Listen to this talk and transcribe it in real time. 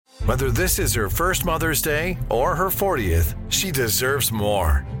Whether this is her first Mother's Day or her 40th, she deserves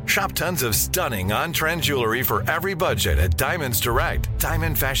more. Shop tons of stunning on-trend jewelry for every budget at Diamonds Direct.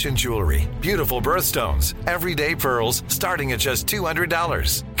 Diamond fashion jewelry, beautiful birthstones, everyday pearls starting at just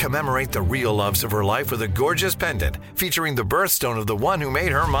 $200. Commemorate the real loves of her life with a gorgeous pendant featuring the birthstone of the one who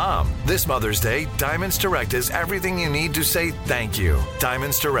made her mom. This Mother's Day, Diamonds Direct is everything you need to say thank you.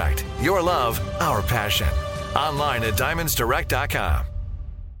 Diamonds Direct. Your love, our passion. Online at diamondsdirect.com.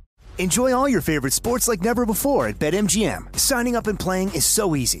 Enjoy all your favorite sports like never before at BetMGM. Signing up and playing is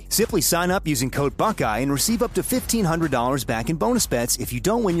so easy. Simply sign up using code Buckeye and receive up to $1,500 back in bonus bets if you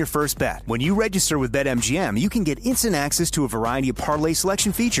don't win your first bet. When you register with BetMGM, you can get instant access to a variety of parlay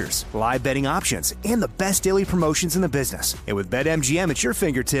selection features, live betting options, and the best daily promotions in the business. And with BetMGM at your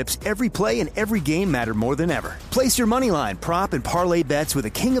fingertips, every play and every game matter more than ever. Place your moneyline, prop, and parlay bets with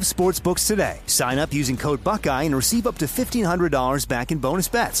the king of sportsbooks today. Sign up using code Buckeye and receive up to $1,500 back in bonus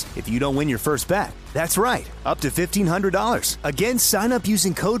bets if you don't win your first bet. That's right, up to $1,500. Again, sign up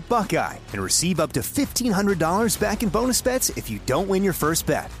using code Buckeye and receive up to $1,500 back in bonus bets if you don't win your first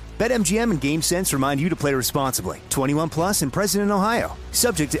bet. BetMGM and GameSense remind you to play responsibly. 21 plus and present in Ohio.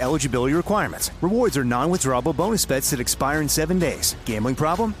 Subject to eligibility requirements. Rewards are non-withdrawable bonus bets that expire in 7 days. Gambling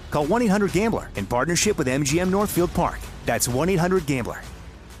problem? Call 1-800-GAMBLER in partnership with MGM Northfield Park. That's 1-800-GAMBLER.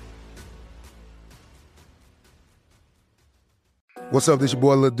 What's up, this your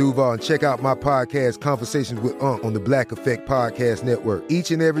boy Lil Duval, and check out my podcast, Conversations with Unc, on the Black Effect Podcast Network.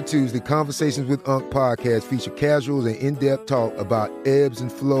 Each and every Tuesday, Conversations with Unc podcast feature casuals and in-depth talk about ebbs and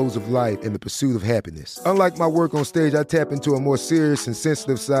flows of life and the pursuit of happiness. Unlike my work on stage, I tap into a more serious and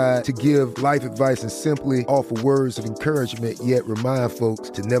sensitive side to give life advice and simply offer words of encouragement, yet remind folks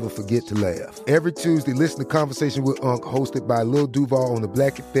to never forget to laugh. Every Tuesday, listen to Conversation with Unc, hosted by Lil Duval on the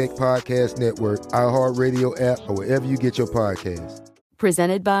Black Effect Podcast Network, iHeartRadio app, or wherever you get your podcasts.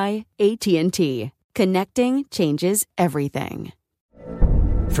 Presented by AT&T. Connecting changes everything.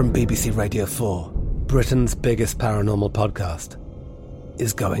 From BBC Radio 4, Britain's biggest paranormal podcast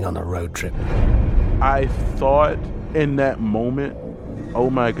is going on a road trip. I thought in that moment, oh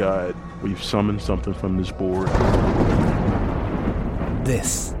my God, we've summoned something from this board.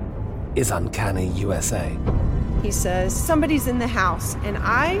 This is Uncanny USA. He says, somebody's in the house, and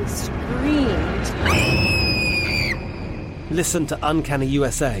I screamed... Listen to Uncanny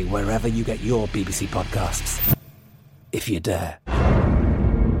USA wherever you get your BBC podcasts, if you dare.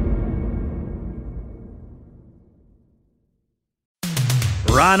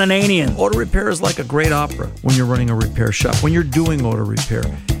 Ron Ananian. Auto repair is like a great opera when you're running a repair shop. When you're doing auto repair,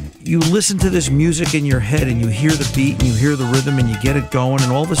 you listen to this music in your head and you hear the beat and you hear the rhythm and you get it going,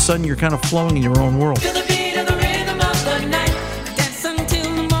 and all of a sudden you're kind of flowing in your own world. To the beat of the rhythm of the night, dance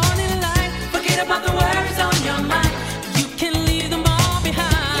until the morning light. Forget about the worries on your mind.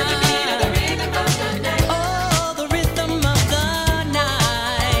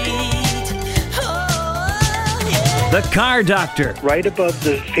 The Car Doctor. Right above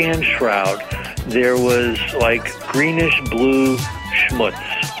the fan shroud, there was like greenish blue schmutz,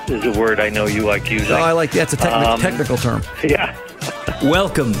 is a word I know you like using. Oh, I like that's a technical term. Yeah.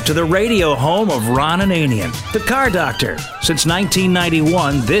 Welcome to the radio home of Ron Ananian, the Car Doctor. Since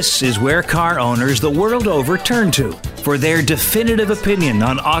 1991, this is where car owners the world over turn to for their definitive opinion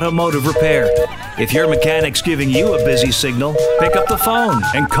on automotive repair. If your mechanic's giving you a busy signal, pick up the phone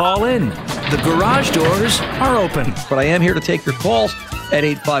and call in. The garage doors are open. But I am here to take your calls at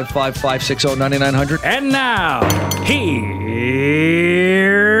 855-560-9900. And now, here's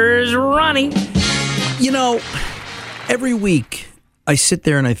Ronnie. You know, every week I sit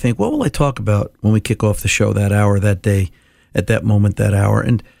there and I think, what will I talk about when we kick off the show that hour, that day, at that moment, that hour?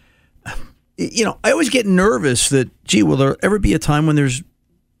 And, you know, I always get nervous that, gee, will there ever be a time when there's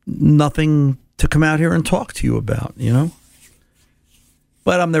nothing to come out here and talk to you about, you know?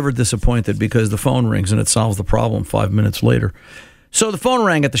 But I'm never disappointed because the phone rings and it solves the problem 5 minutes later. So the phone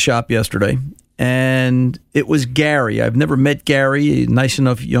rang at the shop yesterday, and it was Gary. I've never met Gary, a nice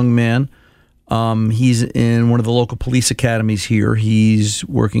enough young man. He's in one of the local police academies here. He's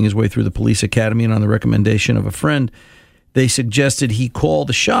working his way through the police academy, and on the recommendation of a friend, they suggested he call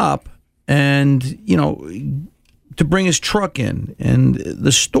the shop and, you know, to bring his truck in. And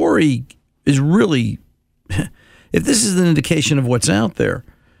the story is really, if this is an indication of what's out there,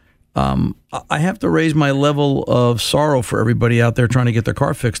 I have to raise my level of sorrow for everybody out there trying to get their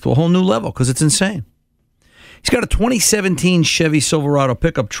car fixed to a whole new level because it's insane. He's got a 2017 Chevy Silverado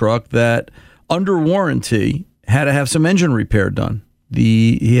pickup truck that, under warranty, had to have some engine repair done.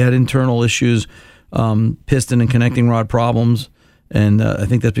 He had internal issues, piston and connecting rod problems, and I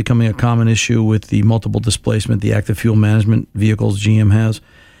think that's becoming a common issue with the multiple displacement, the active fuel management vehicles GM has.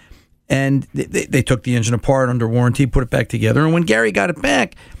 And they took the engine apart under warranty, put it back together. And when Gary got it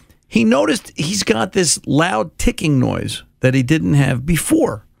back, he noticed he's got this loud ticking noise that he didn't have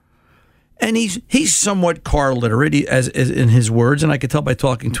before. And he's somewhat car literate, as in his words, and I could tell by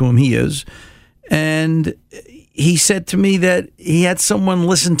talking to him he is. And he said to me that he had someone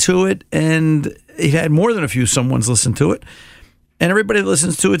listen to it, and he had more than a few someones listen to it. And everybody that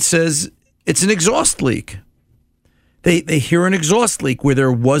listens to it says it's an exhaust leak. They hear an exhaust leak where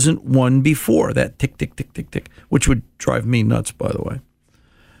there wasn't one before, that tick, tick, tick, tick, tick, which would drive me nuts, by the way.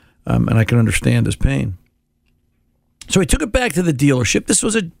 And I can understand his pain. So he took it back to the dealership. This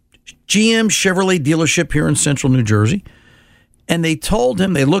was a GM Chevrolet dealership here in central New Jersey. And they told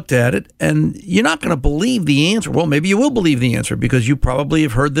him, they looked at it, and you're not going to believe the answer. Well, maybe you will believe the answer because you probably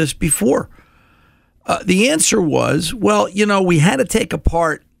have heard this before. The answer was, well, we had to take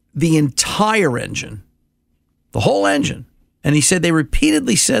apart the entire engine. The whole engine. And he said they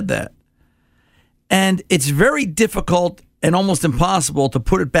repeatedly said that. And it's very difficult and almost impossible to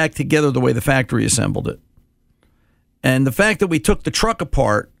put it back together the way the factory assembled it. And the fact that we took the truck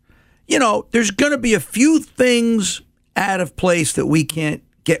apart, there's going to be a few things out of place that we can't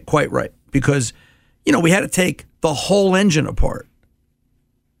get quite right. Because, we had to take the whole engine apart.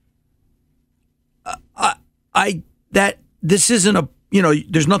 This isn't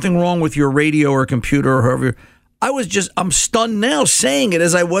there's nothing wrong with your radio or computer or however. I'm stunned now saying it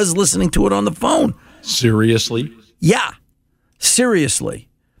as I was listening to it on the phone. Seriously? Yeah, seriously.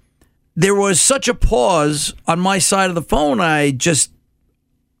 There was such a pause on my side of the phone.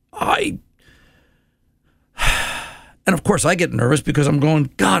 And of course I get nervous because I'm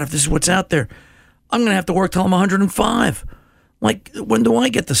going, God, if this is what's out there, I'm going to have to work till I'm 105. Like, when do I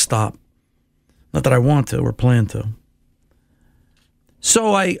get to stop? Not that I want to or plan to.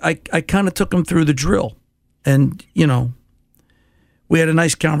 So I kind of took him through the drill. And, we had a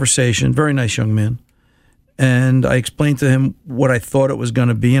nice conversation, very nice young man. And I explained to him what I thought it was going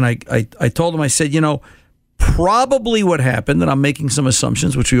to be. And I told him, I said, probably what happened, and I'm making some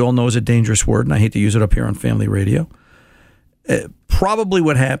assumptions, which we all know is a dangerous word, and I hate to use it up here on family radio. Probably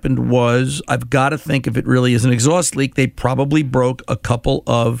what happened was, I've got to think if it really is an exhaust leak, they probably broke a couple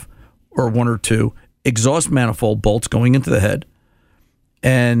of, or one or two, exhaust manifold bolts going into the head.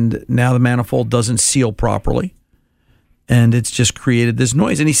 And now the manifold doesn't seal properly. And it's just created this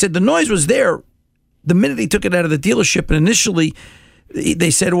noise. And he said the noise was there the minute he took it out of the dealership. And initially, they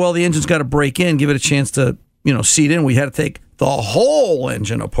said, well, the engine's got to break in, give it a chance to, seat in. We had to take the whole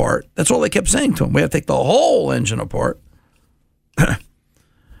engine apart. That's all they kept saying to him. We had to take the whole engine apart.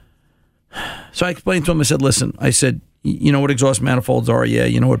 So I explained to him, I said, listen, you know what exhaust manifolds are? Yeah.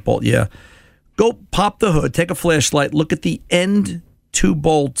 You know what bolt? Yeah. Go pop the hood, take a flashlight, look at the end 2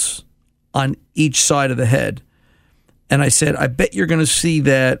 bolts on each side of the head. And I said, I bet you're going to see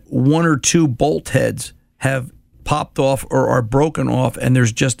that 1 or 2 bolt heads have popped off or are broken off, and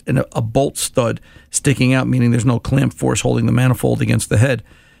there's just a bolt stud sticking out, meaning there's no clamp force holding the manifold against the head.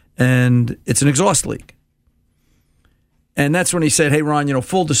 And it's an exhaust leak. And that's when he said, hey, Ron,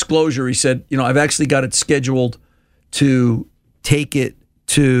 full disclosure, he said, I've actually got it scheduled to take it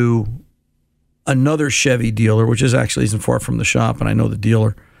to another Chevy dealer, which isn't far from the shop, and I know the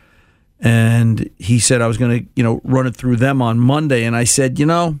dealer. And he said I was going to, run it through them on Monday. And I said,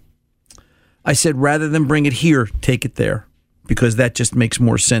 rather than bring it here, take it there, because that just makes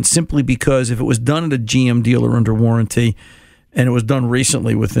more sense. Simply because if it was done at a GM dealer under warranty, and it was done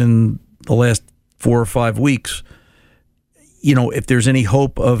recently within the last 4 or 5 weeks, if there's any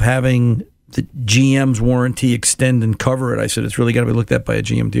hope of having the GM's warranty extend and cover it, I said it's really got to be looked at by a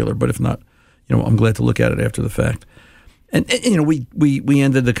GM dealer. But if not, I'm glad to look at it after the fact. And we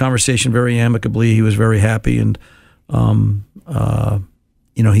ended the conversation very amicably. He was very happy, and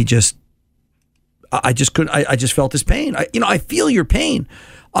he just, I just felt his pain. I feel your pain.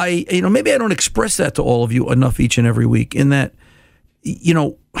 Maybe I don't express that to all of you enough each and every week. In that,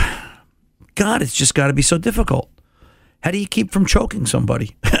 God, it's just got to be so difficult. How do you keep from choking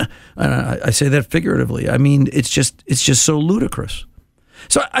somebody? And I say that figuratively. I mean, it's just so ludicrous.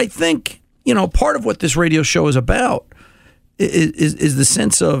 So I think, part of what this radio show is about is the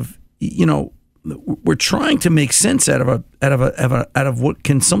sense of, we're trying to make sense out of what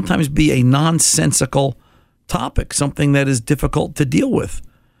can sometimes be a nonsensical topic, something that is difficult to deal with.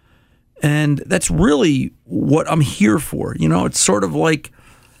 And that's really what I'm here for. It's sort of like,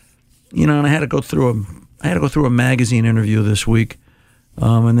 and I had to go through a magazine interview this week,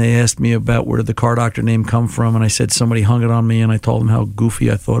 and they asked me about where did the car doctor name come from, and I said somebody hung it on me, and I told them how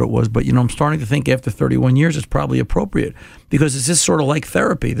goofy I thought it was. But, I'm starting to think after 31 years it's probably appropriate, because this is sort of like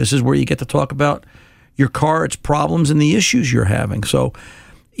therapy. This is where you get to talk about your car, its problems, and the issues you're having. So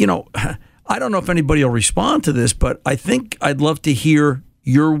I don't know if anybody will respond to this, but I think I'd love to hear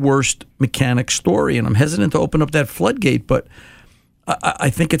your worst mechanic story. And I'm hesitant to open up that floodgate, but I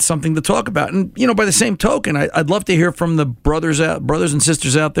think it's something to talk about. And, by the same token, I'd love to hear from the brothers and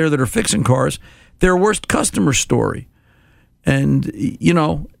sisters out there that are fixing cars, their worst customer story. And,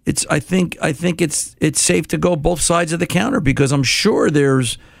 I think it's safe to go both sides of the counter, because I'm sure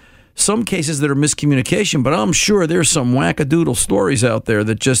there's some cases that are miscommunication, but I'm sure there's some wackadoodle stories out there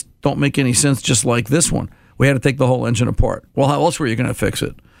that just don't make any sense, just like this one. We had to take the whole engine apart. Well, how else were you going to fix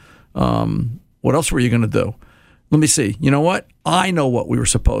it? What else were you going to do? Let me see. You know what? I know what we were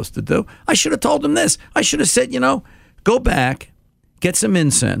supposed to do. I should have told them this. I should have said, go back, get some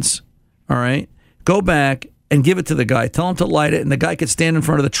incense, all right? Go back and give it to the guy. Tell him to light it, and the guy could stand in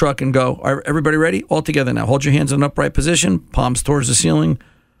front of the truck and go, "Are everybody ready? All together now. Hold your hands in an upright position, palms towards the ceiling.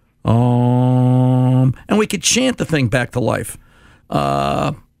 And we could chant the thing back to life.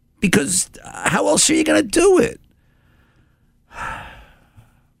 Because how else are you going to do it?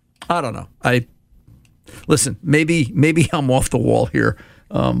 I don't know. Listen, maybe I'm off the wall here.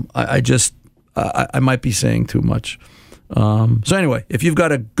 I might be saying too much. So anyway, if you've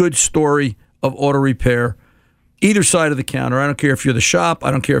got a good story of auto repair, either side of the counter, I don't care if you're the shop, I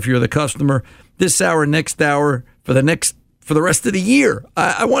don't care if you're the customer, this hour, next hour, for the rest of the year,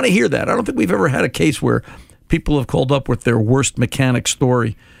 I want to hear that. I don't think we've ever had a case where people have called up with their worst mechanic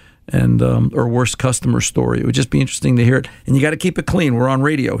story and or worst customer story. It would just be interesting to hear it. And you got to keep it clean. We're on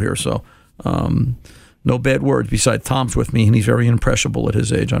radio here, so no bad words. Besides, Tom's with me, and he's very impressionable at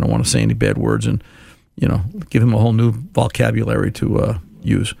his age. I don't want to say any bad words and give him a whole new vocabulary to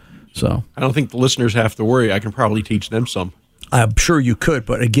use. So I don't think the listeners have to worry. I can probably teach them some. I'm sure you could,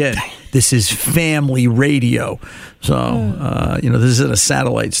 but again, this is family radio. So, this isn't a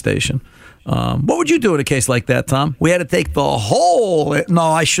satellite station. What would you do in a case like that, Tom? We had to take the whole... No,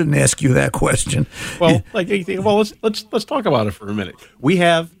 I shouldn't ask you that question. Well, let's talk about it for a minute. We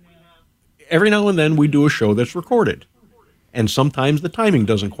have, every now and then, we do a show that's recorded. And sometimes the timing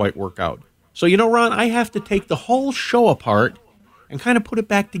doesn't quite work out. So, Ron, I have to take the whole show apart and kind of put it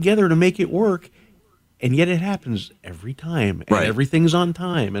back together to make it work. And yet it happens every time, and everything's on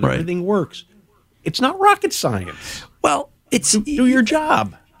time, and everything works. It's not rocket science. Well, it's do your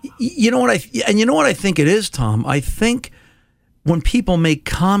job. You know what I think it is, Tom? I think when people make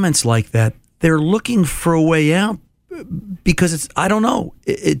comments like that, they're looking for a way out because I don't know.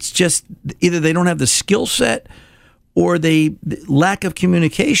 It's just either they don't have the skill set or lack of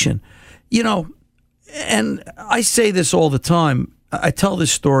communication. And I say this all the time. I tell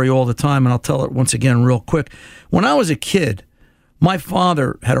this story all the time, and I'll tell it once again real quick. When I was a kid, my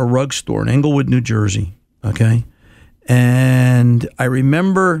father had a rug store in Englewood, New Jersey, okay? And I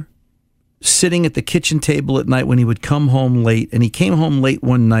remember sitting at the kitchen table at night when he would come home late, and he came home late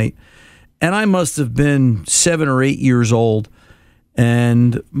one night, and I must have been 7 or 8 years old,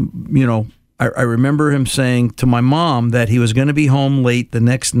 and, I remember him saying to my mom that he was going to be home late the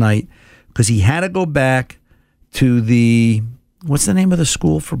next night because he had to go back to the... What's the name of the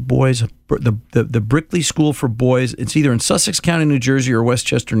school for boys? The Brickley School for Boys. It's either in Sussex County, New Jersey, or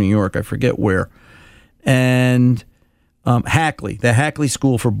Westchester, New York. I forget where. And Hackley, the Hackley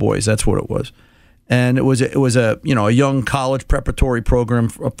School for Boys. That's what it was. And it was a young college preparatory program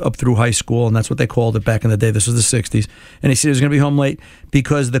up through high school, and that's what they called it back in the day. This was the 60s. And he said he was going to be home late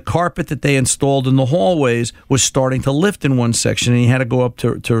because the carpet that they installed in the hallways was starting to lift in one section, and he had to go up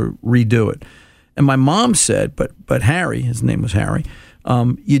to redo it. And my mom said, but Harry, his name was Harry,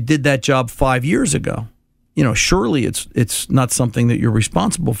 you did that job 5 years ago. Surely it's not something that you're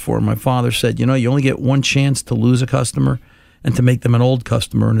responsible for. My father said, you only get one chance to lose a customer and to make them an old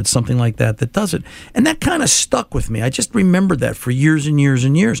customer, and it's something like that does it. And that kind of stuck with me. I just remembered that for years and years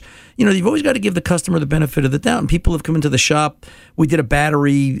and years. You've always got to give the customer the benefit of the doubt. And people have come into the shop. We did a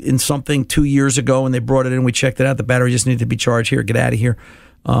battery in something 2 years ago, and they brought it in. We checked it out. The battery just needed to be charged. Here, get out of here.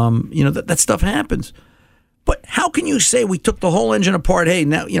 That stuff happens. But how can you say we took the whole engine apart? Hey,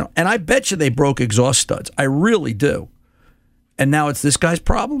 now, and I bet you they broke exhaust studs. I really do. And now it's this guy's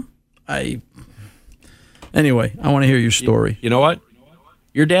problem? Anyway, I want to hear your story. You know what?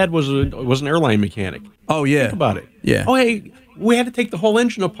 Your dad was an airline mechanic. Oh, yeah. Think about it. Yeah. Oh, hey, we had to take the whole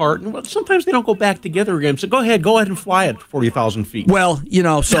engine apart, and sometimes they don't go back together again. So go ahead and fly it 40,000 feet. Well,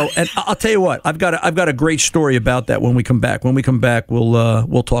 and I'll tell you what, I've got a great story about that when we come back. When we come back,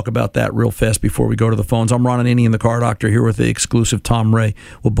 we'll talk about that real fast before we go to the phones. I'm Ron Ananian, the Car Doctor, here with the exclusive Tom Ray.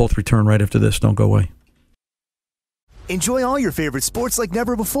 We'll both return right after this. Don't go away. Enjoy all your favorite sports like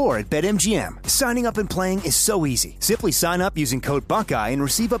never before at BetMGM. Signing up and playing is so easy. Simply sign up using code Buckeye and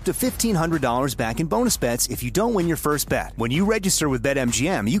receive up to $1,500 back in bonus bets if you don't win your first bet. When you register with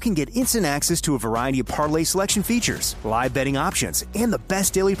BetMGM, you can get instant access to a variety of parlay selection features, live betting options, and the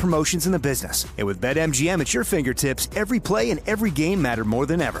best daily promotions in the business. And with BetMGM at your fingertips, every play and every game matter more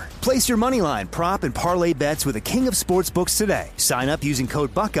than ever. Place your moneyline, prop, and parlay bets with the king of sportsbooks today. Sign up using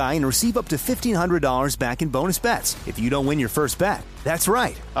code Buckeye and receive up to $1,500 back in bonus bets if you don't win your first bet. That's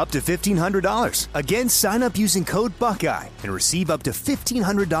right, up to $1,500. Again, sign up using code Buckeye and receive up to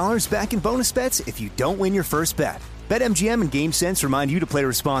 $1,500 back in bonus bets if you don't win your first bet. BetMGM and GameSense remind you to play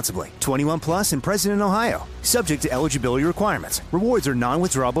responsibly. 21 plus and present in Ohio. Subject to eligibility requirements. Rewards are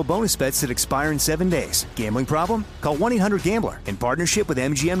non-withdrawable bonus bets that expire in 7 days. Gambling problem? Call 1-800-GAMBLER in partnership with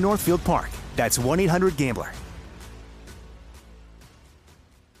MGM Northfield Park. That's 1-800-GAMBLER.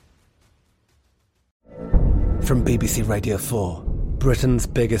 From BBC Radio 4, Britain's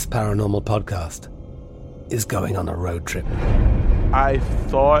biggest paranormal podcast is going on a road trip. I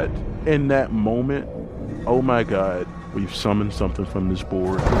thought in that moment, oh my God, we've summoned something from this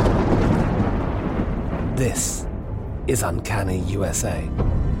board. This is Uncanny USA.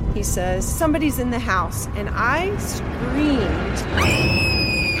 He says, somebody's in the house, and I screamed.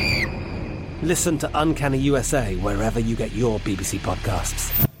 Listen to Uncanny USA wherever you get your BBC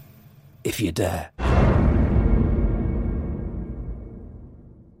podcasts, if you dare.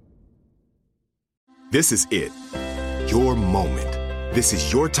 This is it. Your moment. This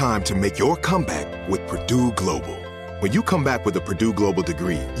is your time to make your comeback with Purdue Global. When you come back with a Purdue Global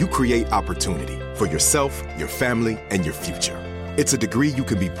degree, you create opportunity for yourself, your family, and your future. It's a degree you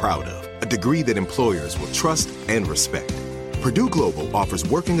can be proud of, a degree that employers will trust and respect. Purdue Global offers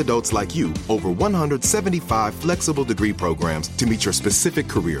working adults like you over 175 flexible degree programs to meet your specific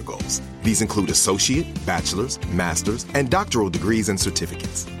career goals. These include associate, bachelor's, master's, and doctoral degrees and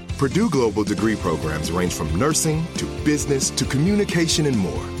certificates. Purdue Global degree programs range from nursing to business to communication and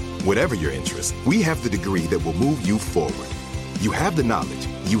more. Whatever your interest, we have the degree that will move you forward. You have the knowledge,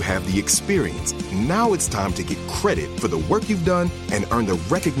 you have the experience. Now it's time to get credit for the work you've done and earn the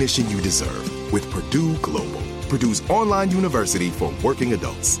recognition you deserve with Purdue Global, Purdue's online university for working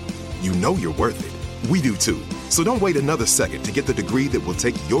adults. You know you're worth it. We do too. So don't wait another second to get the degree that will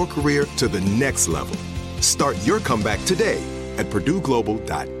take your career to the next level. Start your comeback today at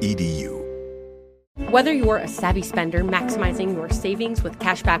purdueglobal.edu. Whether you're a savvy spender maximizing your savings with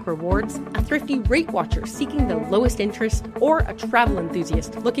cashback rewards, a thrifty rate watcher seeking the lowest interest, or a travel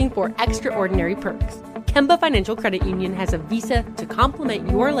enthusiast looking for extraordinary perks, Kemba Financial Credit Union has a visa to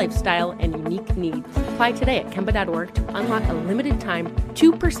complement your lifestyle and unique needs. Apply today at Kemba.org to unlock a limited-time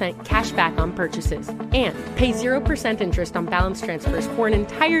 2% cash back on purchases and pay 0% interest on balance transfers for an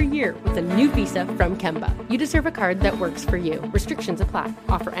entire year with a new visa from Kemba. You deserve a card that works for you. Restrictions apply.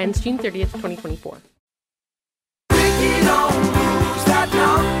 Offer ends June 30th, 2024.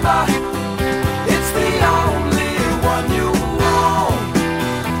 It's the only one you want.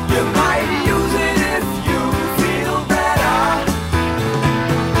 You might use it if you feel better.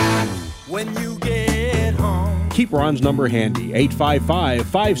 When you get home. Keep Ron's number handy,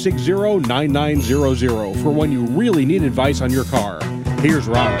 855-560-9900, for when you really need advice on your car. Here's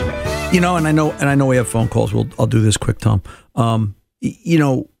Ron. You know, and I know we have phone calls. I'll do this quick, Tom. You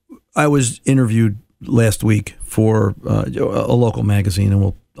know, I was interviewed last week for a local magazine,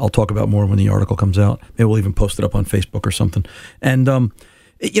 and I'll talk about more when the article comes out. Maybe we'll even post it up on Facebook or something. And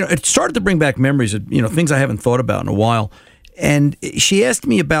you know, it started to bring back memories of, you know, things I haven't thought about in a while. And she asked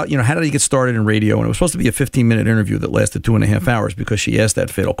me about, you know, how did you get started in radio? And it was supposed to be a 15-minute interview that lasted 2.5 hours because she asked that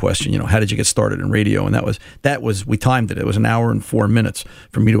fatal question, you know, how did you get started in radio? And that was we timed it. It was an hour and 4 minutes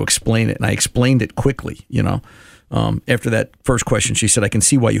for me to explain it. And I explained it quickly, you know. After that first question, she said, I can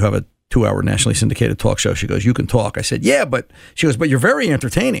see why you have a 2-hour nationally syndicated talk show. She goes, you can talk. I said, yeah, but she goes, but you're very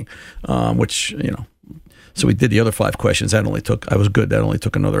entertaining, which, you know, so we did the other 5 questions. I was good. That only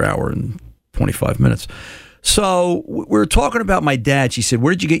took another hour and 25 minutes. So we were talking about my dad. She said,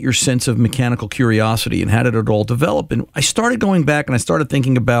 where did you get your sense of mechanical curiosity and how did it all develop? And I started going back and I started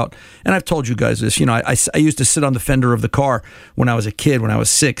thinking about, and I've told you guys this, you know, I used to sit on the fender of the car when I was a kid, when I was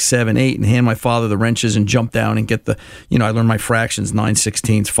 6, 7, 8, and hand my father the wrenches and jump down and get the, you know, I learned my fractions,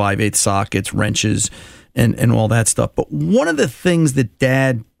 9/16, 5/8 sockets, wrenches, and all that stuff. But one of the things that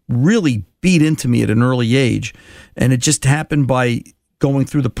Dad really beat into me at an early age, and it just happened by going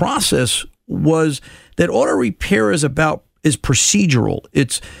through the process, was that auto repair is procedural.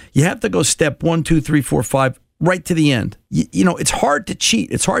 It's, you have to go step 1, 2, 3, 4, 5 right to the end. You know, it's hard to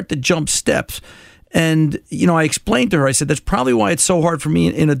cheat. It's hard to jump steps. And, you know, I explained to her, I said, that's probably why it's so hard for me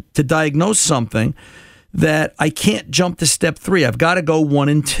to diagnose something that I can't jump to step 3. I've got to go 1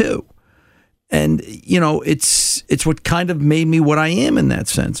 and 2. And, it's what kind of made me what I am in that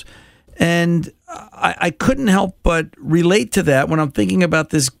sense. And I couldn't help but relate to that when I'm thinking about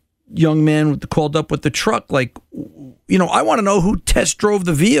this young man called up with the truck. Like, I want to know who test drove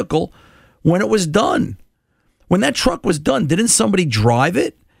the vehicle when it was done. When that truck was done, didn't somebody drive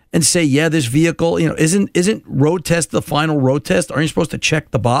it and say, yeah, this vehicle, isn't road test the final road test? Aren't you supposed to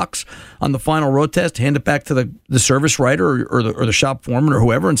check the box on the final road test, hand it back to the service writer or the shop foreman or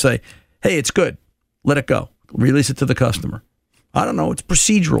whoever and say, hey, it's good. Let it go. Release it to the customer. I don't know. It's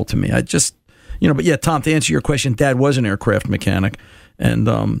procedural to me. I just, but yeah, Tom, to answer your question, Dad was an aircraft mechanic.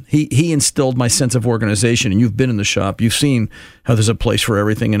 And he instilled my sense of organization. And you've been in the shop. You've seen how there's a place for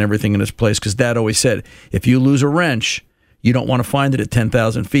everything and everything in its place. Because Dad always said, if you lose a wrench, you don't want to find it at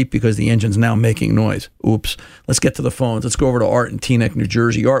 10,000 feet because the engine's now making noise. Oops. Let's get to the phones. Let's go over to Art in Teaneck, New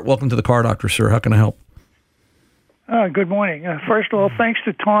Jersey. Art, welcome to the Car Doctor, sir. How can I help? Good morning. First of all, thanks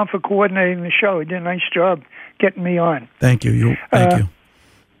to Tom for coordinating the show. He did a nice job getting me on. Thank you. Thank you.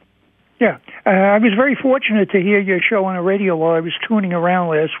 Yeah, I was very fortunate to hear your show on the radio while I was tuning around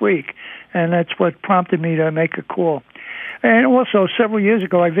last week, and that's what prompted me to make a call. And also, several years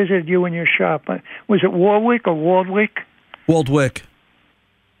ago, I visited you in your shop. Was it Warwick or Waldwick? Waldwick.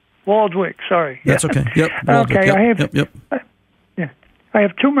 Waldwick, sorry. That's okay. Yep. Waldwick. Okay, Yep. I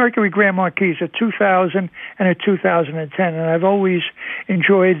have 2 Mercury Grand Marquis, a 2000 and a 2010, and I've always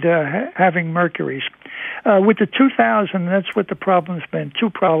enjoyed having Mercuries. With the 2000, that's what the problem's been. 2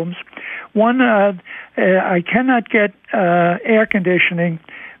 problems. One, I cannot get air conditioning,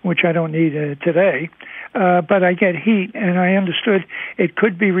 which I don't need today, but I get heat, and I understood it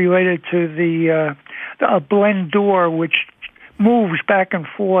could be related to the blend door, which moves back and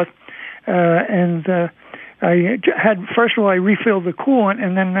forth, and I had, first of all, I refilled the coolant,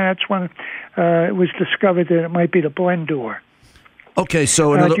 and then that's when it was discovered that it might be the blend door. Okay,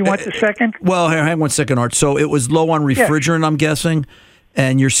 so do you want the second? Well, hang on 1 second, Art. So it was low on refrigerant, I'm guessing,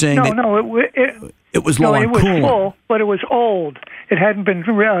 and you're saying it was low on coolant. It was full, but it was old. It hadn't been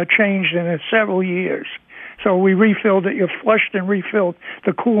changed in several years. So we refilled it. You flushed and refilled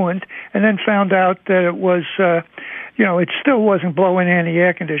the coolant, and then found out that it was, it still wasn't blowing any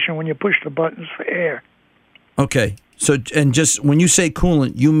air conditioning when you pushed the buttons for air. Okay, so and just when you say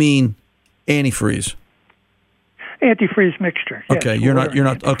coolant, you mean antifreeze? Antifreeze mixture. Yes, okay, you're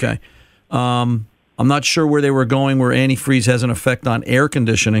not. Okay, I'm not sure where they were going, where antifreeze has an effect on air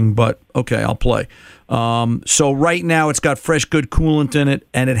conditioning, but okay, I'll play. So right now, it's got fresh, good coolant in it,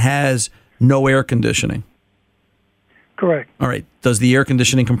 and it has no air conditioning. Correct. All right. Does the air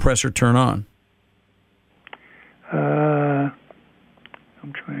conditioning compressor turn on? I'm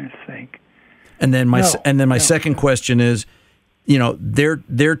trying to think. And then my second question is, they're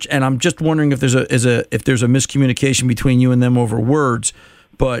and I'm just wondering if there's a miscommunication between you and them over words,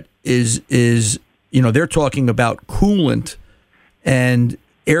 but is they're talking about coolant, and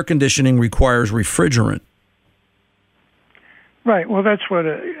air conditioning requires refrigerant. Right. Well, that's what.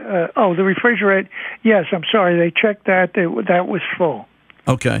 The refrigerant. Yes, I'm sorry. They checked that. That was full.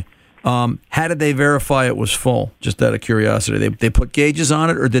 Okay. How did they verify it was full? Just out of curiosity, they put gauges on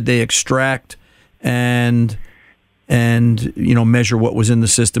it, or did they extract and measure what was in the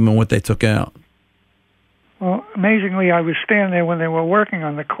system and what they took out? Well, amazingly, I was standing there when they were working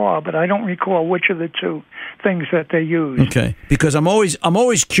on the car, but I don't recall which of the 2 things that they used. Okay, because I'm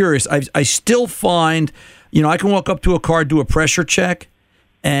always curious. I still find, I can walk up to a car, do a pressure check,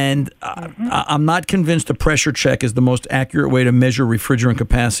 and I'm not convinced a pressure check is the most accurate way to measure refrigerant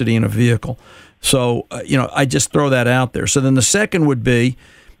capacity in a vehicle. So, I just throw that out there. So then the second would be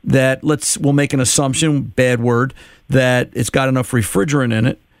that we'll make an assumption, bad word, that it's got enough refrigerant in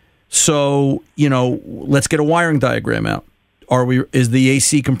it. So, let's get a wiring diagram out. Is the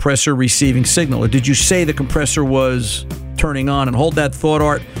AC compressor receiving signal? Or did you say the compressor was turning on? And hold that thought,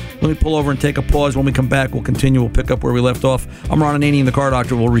 Art. Let me pull over and take a pause. When we come back, we'll continue. We'll pick up where we left off. I'm Ron Ananian, the Car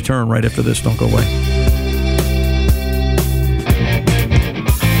Doctor. We'll return right after this. Don't go away.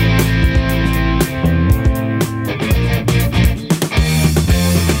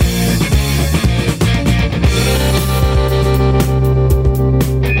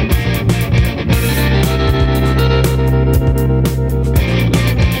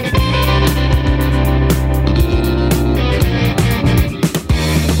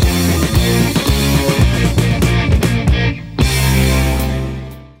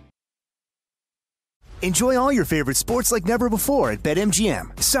 Enjoy all your favorite sports like never before at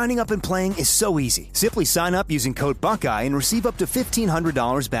BetMGM. Signing up and playing is so easy. Simply sign up using code Buckeye and receive up to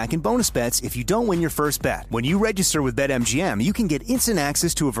 $1,500 back in bonus bets if you don't win your first bet. When you register with BetMGM, you can get instant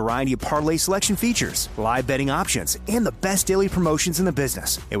access to a variety of parlay selection features, live betting options, and the best daily promotions in the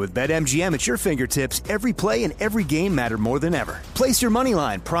business. And with BetMGM at your fingertips, every play and every game matter more than ever. Place your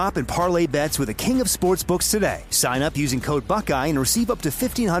moneyline, prop, and parlay bets with the king of sportsbooks today. Sign up using code Buckeye and receive up to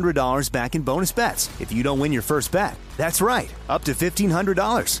 $1,500 back in bonus bets if you don't win your first bet. That's right, up to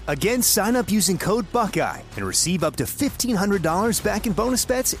 $1,500. Again, sign up using code Buckeye and receive up to $1,500 back in bonus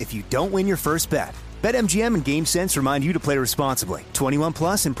bets if you don't win your first bet. BetMGM and GameSense remind you to play responsibly. 21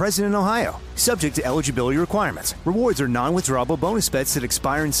 plus and present in Ohio. Subject to eligibility requirements. Rewards are non-withdrawable bonus bets that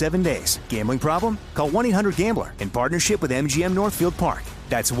expire in 7 days. Gambling problem? Call 1-800-GAMBLER in partnership with MGM Northfield Park.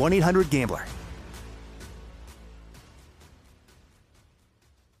 That's 1-800-GAMBLER.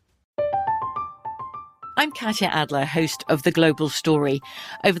 I'm Katya Adler, host of The Global Story.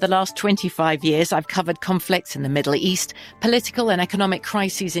 Over the last 25 years, I've covered conflicts in the Middle East, political and economic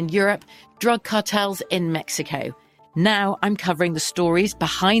crises in Europe, drug cartels in Mexico. Now I'm covering the stories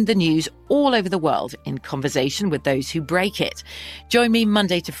behind the news all over the world in conversation with those who break it. Join me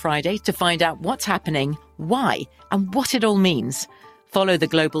Monday to Friday to find out what's happening, why, and what it all means. Follow The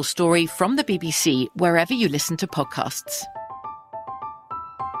Global Story from the BBC wherever you listen to podcasts.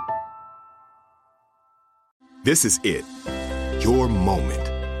 This is it. Your moment.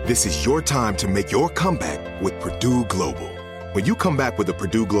 This is your time to make your comeback with Purdue Global. When you come back with a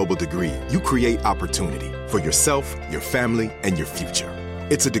Purdue Global degree, you create opportunity for yourself, your family, and your future.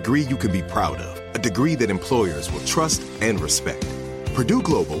 It's a degree you can be proud of, a degree that employers will trust and respect. Purdue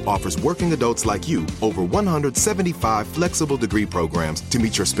Global offers working adults like you over 175 flexible degree programs to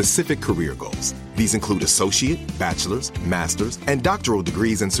meet your specific career goals. These include associate, bachelor's, master's, and doctoral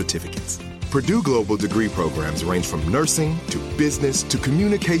degrees and certificates. Purdue Global degree programs range from nursing to business to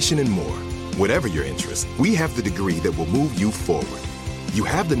communication and more. Whatever your interest, we have the degree that will move you forward. You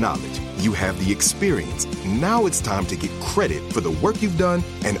have the knowledge, you have the experience. Now it's time to get credit for the work you've done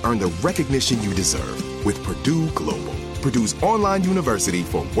and earn the recognition you deserve with Purdue Global, Purdue's online university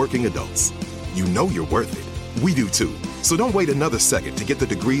for working adults. You know you're worth it. We do too. So don't wait another second to get the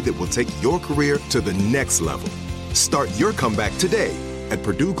degree that will take your career to the next level. Start your comeback today at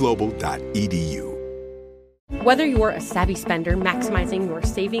purdueglobal.edu. Whether you're a savvy spender maximizing your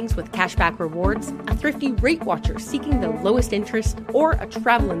savings with cashback rewards, a thrifty rate watcher seeking the lowest interest, or a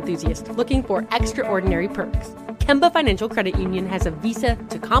travel enthusiast looking for extraordinary perks, Kemba Financial Credit Union has a visa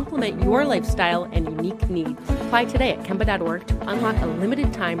to complement your lifestyle and unique needs. Apply today at Kemba.org to unlock a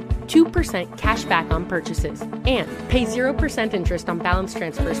limited time 2% cash back on purchases and pay 0% interest on balance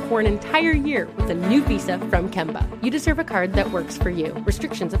transfers for an entire year with a new visa from Kemba. You deserve a card that works for you.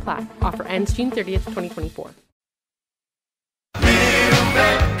 Restrictions apply. Offer ends June 30th, 2024.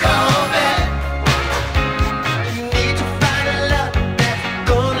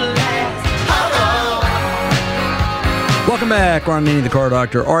 Welcome back, Ron Ananian, the Car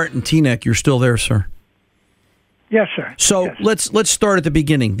Doctor. Art and Teaneck, you're still there, sir? Yes, sir. So yes. let's start at the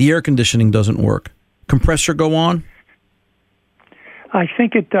beginning. The air conditioning doesn't work. Compressor go on? I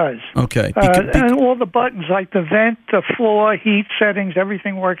think it does. Okay. And all the buttons, like the vent, the floor, heat settings,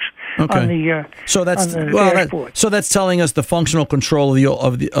 everything works on the dashboard. So that's telling us the functional control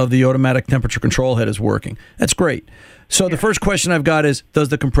of the automatic temperature control head is working. That's great. So the first question I've got is, does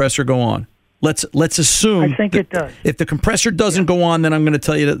the compressor go on? Let's assume. I think it does. If the compressor doesn't go on, then I'm going to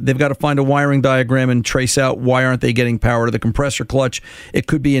tell you that they've got to find a wiring diagram and trace out why aren't they getting power to the compressor clutch. It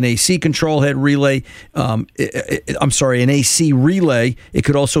could be an AC control head relay. An AC relay. It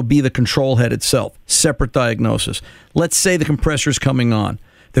could also be the control head itself. Separate diagnosis. Let's say the compressor's coming on.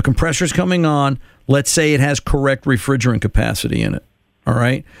 The compressor's coming on. Let's say it has correct refrigerant capacity in it. All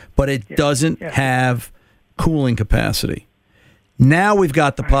right? But it doesn't have cooling capacity. Now we've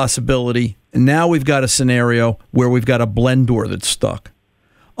got the possibility, and now we've got a scenario where we've got a blend door that's stuck.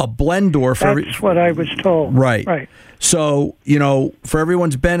 A blend door for that's what I was told. Right. So, for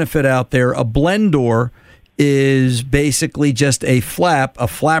everyone's benefit out there, a blend door is basically just a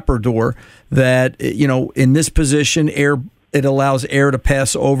flapper door that, in this position, it allows air to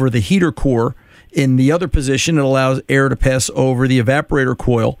pass over the heater core. In the other position, it allows air to pass over the evaporator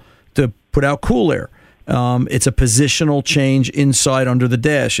coil to put out cool air. It's a positional change inside under the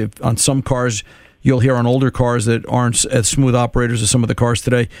dash. If on some cars, you'll hear on older cars that aren't as smooth operators as some of the cars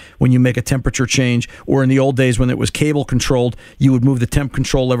today, when you make a temperature change, or in the old days when it was cable controlled, you would move the temp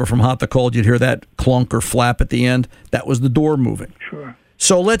control lever from hot to cold. You'd hear that clunk or flap at the end. That was the door moving. Sure.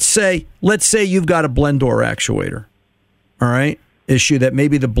 So let's say you've got a blend door actuator. All right. issue that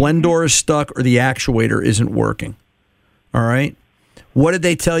maybe the blend door is stuck or the actuator isn't working. All right? What did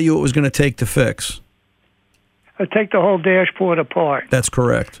they tell you it was going to take to fix? Take the whole dashboard apart. That's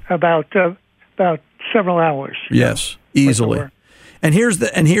correct. About several hours. Yes, easily. And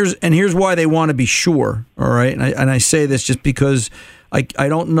here's why they want to be sure. All right, and I say this just because I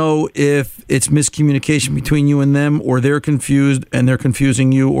don't know if it's miscommunication between you and them, or they're confused and they're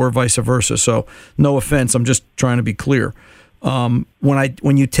confusing you, or vice versa. So no offense, I'm just trying to be clear.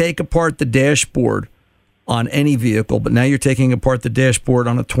 When you take apart the dashboard on any vehicle, but now you're taking apart the dashboard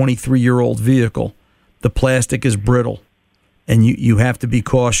on a 23-year-old vehicle, the plastic is brittle, and you have to be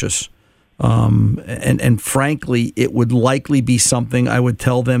cautious. And frankly, it would likely be something I would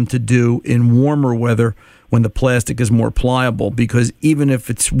tell them to do in warmer weather when the plastic is more pliable, because even if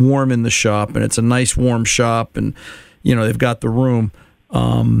it's warm in the shop and it's a nice warm shop and they've got the room,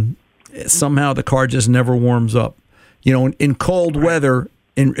 somehow the car just never warms up. In cold weather,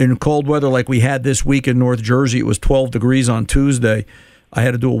 in cold weather like we had this week in North Jersey, it was 12 degrees on Tuesday. I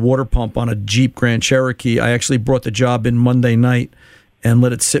had to do a water pump on a Jeep Grand Cherokee. I actually brought the job in Monday night and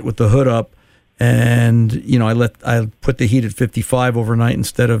let it sit with the hood up. And, I put the heat at 55 overnight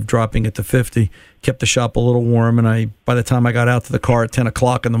instead of dropping it to 50. Kept the shop a little warm. And by the time I got out to the car at 10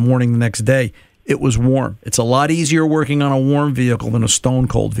 o'clock in the morning the next day, it was warm. It's a lot easier working on a warm vehicle than a stone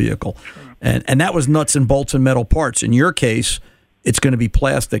cold vehicle. And that was nuts and bolts and metal parts. In your case, it's going to be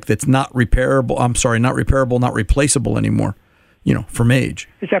plastic that's not repairable. Not replaceable anymore. From age.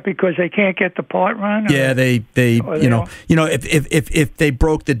 Is that because they can't get the part run? Yeah, if they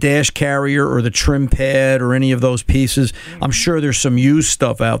broke the dash carrier or the trim pad or any of those pieces, I'm sure there's some used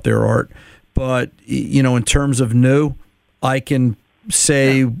stuff out there, Art. But in terms of new, I can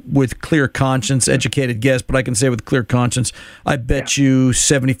say with clear conscience, educated guess, but I can say with clear conscience, I bet you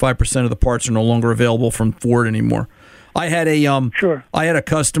 75% of the parts are no longer available from Ford anymore. I had a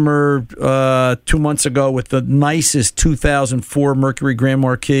customer 2 months ago with the nicest 2004 Mercury Grand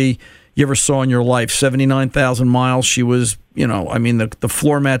Marquis you ever saw in your life. 79,000 miles. She was, the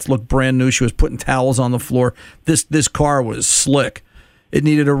floor mats looked brand new. She was putting towels on the floor. This car was slick. It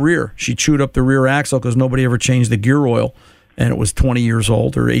needed a rear. She chewed up the rear axle because nobody ever changed the gear oil, and it was 20 years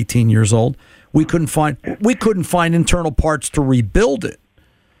old or 18 years old. We couldn't find internal parts to rebuild it.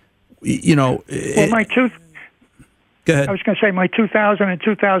 Go ahead. I was going to say my 2000 and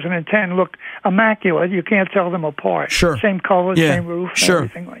 2010 look immaculate. You can't tell them apart. Sure. Same color, same roof, sure.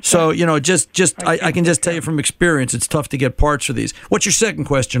 everything like that. So, I can just tell you from experience, it's tough to get parts for these. What's your second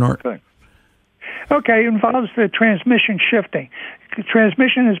question, Art? Good. Okay, it involves the transmission shifting. The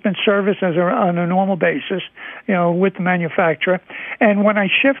transmission has been serviced on a normal basis, with the manufacturer. And when I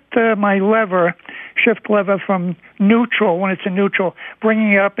shift my shift lever from neutral, when it's in neutral,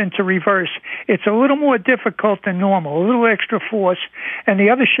 bringing it up into reverse, it's a little more difficult than normal, a little extra force. And the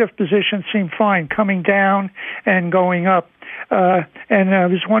other shift positions seem fine, coming down and going up. And I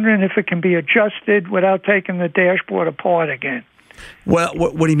was wondering if it can be adjusted without taking the dashboard apart again. Well,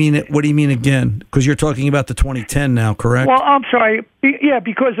 what do you mean? What do you mean again? Because you're talking about the 2010 now, correct? Well, I'm sorry. Yeah,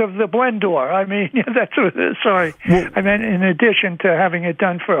 because of the blend door. That's what. Sorry, I meant in addition to having it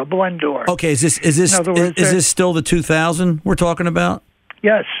done for a blend door. Okay, is this still the 2000 we're talking about?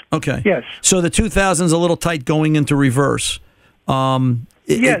 Yes. Okay. Yes. So the 2000 is a little tight going into reverse.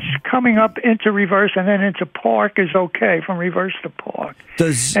 Yes, coming up into reverse and then into park is okay from reverse to park.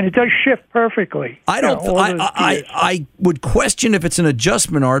 And it does shift perfectly. I would question if it's an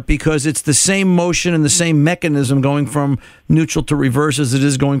adjustment, Art, because it's the same motion and the same mechanism going from neutral to reverse as it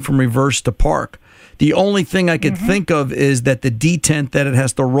is going from reverse to park. The only thing I could think of is that the detent that it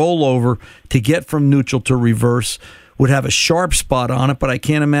has to roll over to get from neutral to reverse would have a sharp spot on it, but I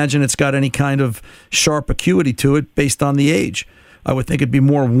can't imagine it's got any kind of sharp acuity to it based on the age. I would think it'd be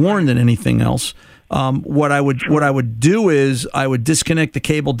more worn than anything else. What I would do is I would disconnect the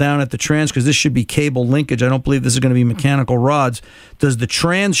cable down at the trans, because this should be cable linkage. I don't believe this is going to be mechanical rods. Does the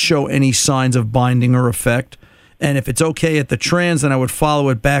trans show any signs of binding or effect? And if it's okay at the trans, then I would follow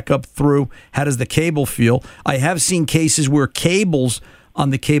it back up through. How does the cable feel? I have seen cases where cables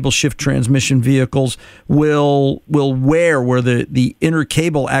on the cable shift transmission vehicles will wear, where the inner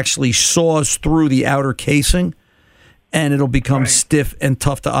cable actually saws through the outer casing, and it'll become stiff and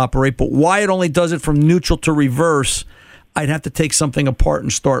tough to operate. But why it only does it from neutral to reverse, I'd have to take something apart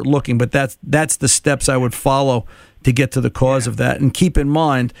and start looking. But that's the steps I would follow to get to the cause of that. And keep in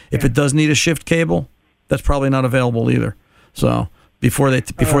mind, if it does need a shift cable, that's probably not available either. So before they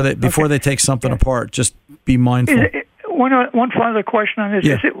take something apart, just be mindful. One further question on this.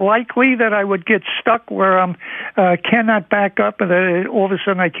 Yeah. Is it likely that I would get stuck where I cannot back up and that all of a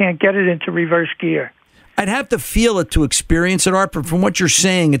sudden I can't get it into reverse gear? I'd have to feel it to experience it, Art. But from what you're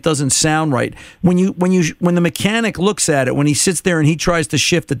saying, it doesn't sound right. When the mechanic looks at it, when he sits there and he tries to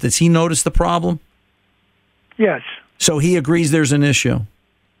shift it, does he notice the problem? Yes. So he agrees there's an issue.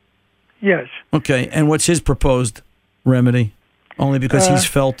 Yes. Okay. And what's his proposed remedy? Only because he's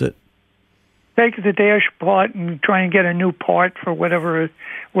felt it. Take the dash apart and try and get a new part for wherever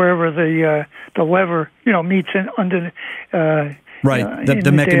the lever meets in under. Right,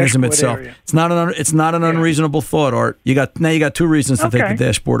 the mechanism itself. Area. It's not an unreasonable thought, Art. You got 2 reasons to take the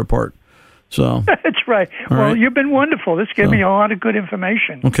dashboard apart. So that's right. Well, you've been wonderful. This gave me a lot of good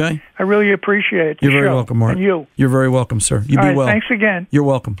information. Okay, I really appreciate it. You're very welcome, Art. And you. You're very welcome, sir. You All be right, well. Thanks again. You're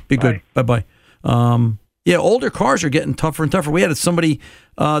welcome. Be good. Bye. Yeah, older cars are getting tougher and tougher. We had somebody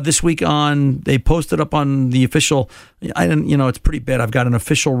this week they posted up on the official, it's pretty bad. I've got an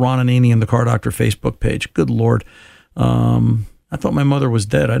official Ron Ananian, the Car Doctor Facebook page. Good Lord. I thought my mother was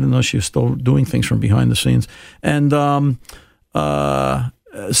dead. I didn't know she was still doing things from behind the scenes. And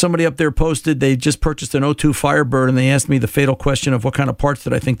somebody up there posted they just purchased an 02 Firebird, and they asked me the fatal question of what kind of parts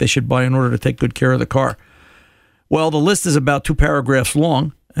did I think they should buy in order to take good care of the car. Well, the list is about 2 paragraphs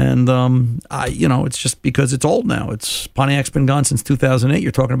long, and it's just because it's old now. Pontiac's been gone since 2008.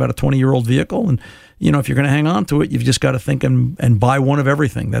 You're talking about a 20-year-old vehicle, and if you're going to hang on to it, you've just got to think and buy one of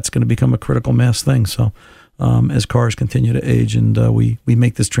everything. That's going to become a critical mass thing. So. As cars continue to age and we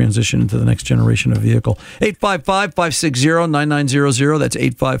make this transition into the next generation of vehicle. 855-560-9900. That's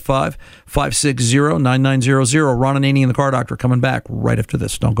 855-560-9900. Ron Ananian, the Car Doctor, coming back right after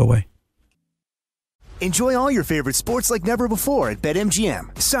this. Don't go away. Enjoy all your favorite sports like never before at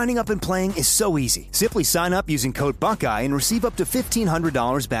BetMGM. Signing up and playing is so easy. Simply sign up using code Buckeye and receive up to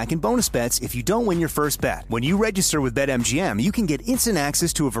 $1,500 back in bonus bets if you don't win your first bet. When you register with BetMGM, you can get instant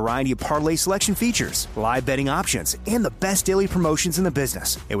access to a variety of parlay selection features, live betting options, and the best daily promotions in the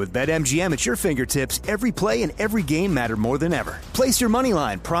business. And with BetMGM at your fingertips, every play and every game matter more than ever. Place your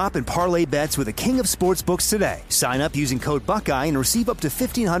moneyline, prop, and parlay bets with the king of sportsbooks today. Sign up using code Buckeye and receive up to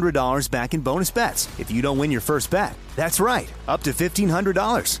 $1,500 back in bonus bets if you don't win your first bet. That's right, up to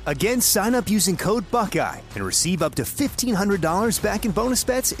 $1,500. Again, sign up using code Buckeye and receive up to $1,500 back in bonus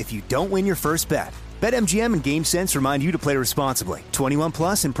bets if you don't win your first bet. BetMGM and GameSense remind you to play responsibly. 21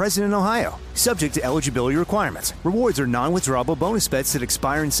 plus and present in Ohio. Subject to eligibility requirements. Rewards are non-withdrawable bonus bets that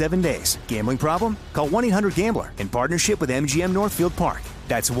expire in 7 days. Gambling problem? Call 1-800-GAMBLER in partnership with MGM Northfield Park.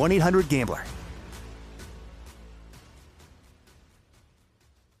 That's 1-800-GAMBLER.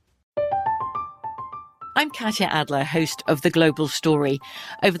 I'm Katya Adler, host of The Global Story.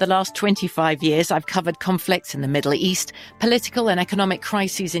 Over the last 25 years, I've covered conflicts in the Middle East, political and economic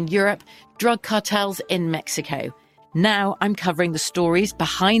crises in Europe, drug cartels in Mexico. Now I'm covering the stories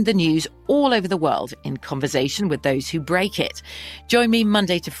behind the news all over the world in conversation with those who break it. Join me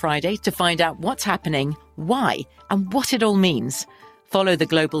Monday to Friday to find out what's happening, why, and what it all means. Follow The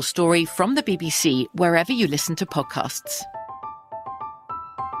Global Story from the BBC wherever you listen to podcasts.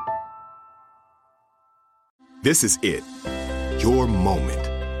 This is it. Your moment.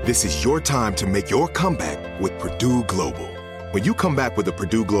 This is your time to make your comeback with Purdue Global. When you come back with a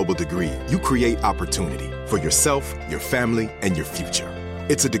Purdue Global degree, you create opportunity for yourself, your family, and your future.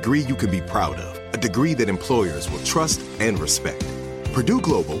 It's a degree you can be proud of, a degree that employers will trust and respect. Purdue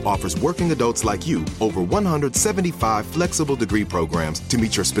Global offers working adults like you over 175 flexible degree programs to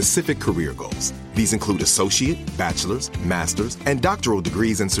meet your specific career goals. These include associate, bachelor's, master's, and doctoral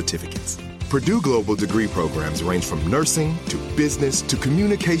degrees and certificates. Purdue Global degree programs range from nursing to business to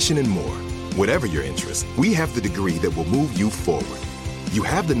communication and more. Whatever your interest, we have the degree that will move you forward. You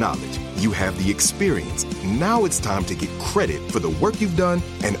have the knowledge, you have the experience. Now it's time to get credit for the work you've done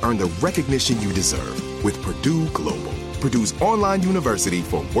and earn the recognition you deserve with Purdue Global, Purdue's online university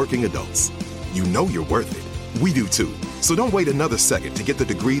for working adults. You know you're worth it. We do too. So don't wait another second to get the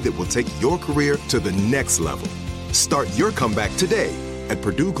degree that will take your career to the next level. Start your comeback today at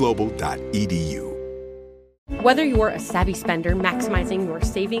purdueglobal.edu. Whether you're a savvy spender maximizing your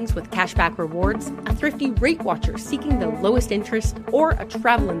savings with cashback rewards, a thrifty rate watcher seeking the lowest interest, or a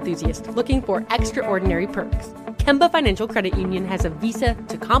travel enthusiast looking for extraordinary perks, Kemba Financial Credit Union has a visa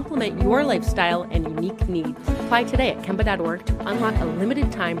to complement your lifestyle and unique needs. Apply today at Kemba.org to unlock a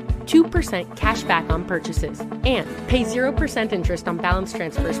limited-time 2% cash back on purchases and pay 0% interest on balance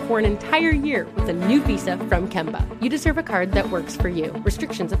transfers for an entire year with a new visa from Kemba. You deserve a card that works for you.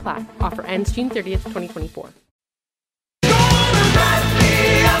 Restrictions apply. Offer ends June 30th, 2024.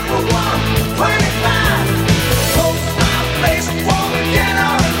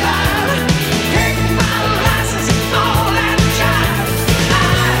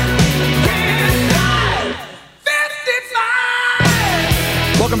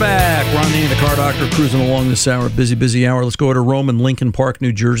 Welcome back. Ron Ananian, the Car Doctor. Doctor cruising along this hour, busy hour. Let's go to Roman, Lincoln Park,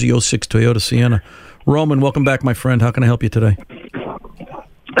 New Jersey, 06 Toyota Sienna. Roman, welcome back, my friend. How can I help you today?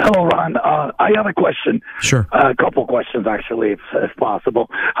 Hello, Ron. I have a question. Sure. A couple questions, actually, if possible.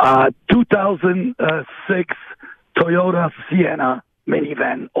 2006 Toyota Sienna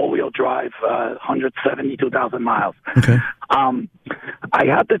minivan, all-wheel drive, 172,000 miles. Okay. I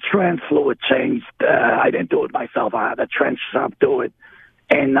had the trans fluid changed. I didn't do it myself. I had a trans shop do it.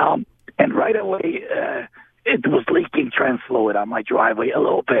 And right away, it was leaking trans fluid on my driveway a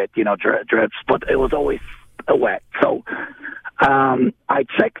little bit, drips, but it was always wet. So I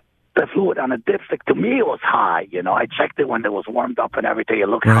checked the fluid on the dipstick. To me, it was high. I checked it when it was warmed up and everything. It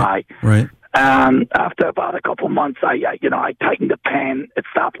looked high. Right. After about a couple months, I tightened the pan. It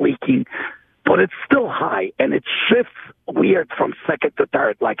stopped leaking, but it's still high, and it shifts weird from second to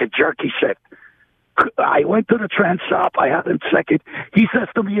third, like a jerky shift. I went to the trans shop. I had him check it. He says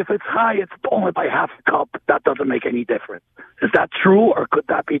to me, if it's high, it's only by half a cup. That doesn't make any difference. Is that true, or could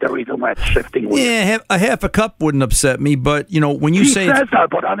that be the reason why it's shifting weird? Yeah, a half a cup wouldn't upset me, but when you say he says that,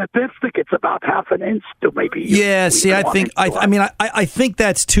 but on a dipstick, it's about half an inch to maybe. Yeah, see, I think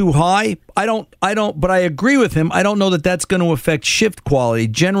that's too high. I don't, but I agree with him. I don't know that that's going to affect shift quality.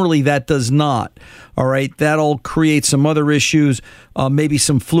 Generally, that does not. All right, that'll create some other issues, maybe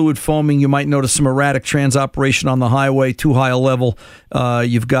some fluid foaming. You might notice some erratic trans operation on the highway, too high a level.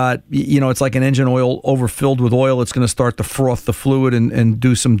 You've got, it's like an engine oil overfilled with oil. It's going to start to froth the fluid and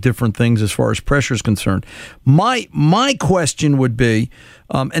do some different things as far as pressure is concerned. My question would be,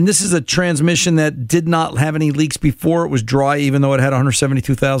 and this is a transmission that did not have any leaks before. It was dry, even though it had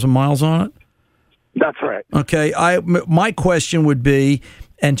 172,000 miles on it. That's right. Okay, my question would be,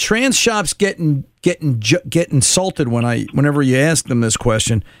 and trans shops get insulted whenever you ask them this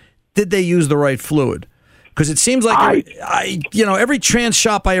question, did they use the right fluid? Because it seems like every trans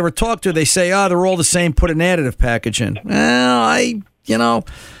shop I ever talk to, they say, they're all the same, put an additive package in. Well, I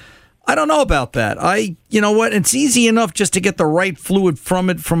don't know about that. It's easy enough just to get the right fluid from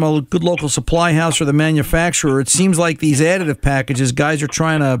a good local supply house or the manufacturer. It seems like these additive packages, guys are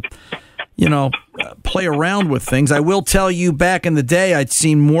trying to play around with things. I will tell you, back in the day, I'd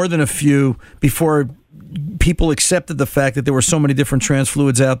seen more than a few before people accepted the fact that there were so many different trans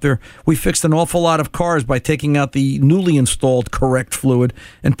fluids out there. We fixed an awful lot of cars by taking out the newly installed correct fluid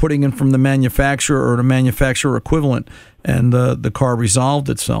and putting in from the manufacturer or the manufacturer equivalent, and the car resolved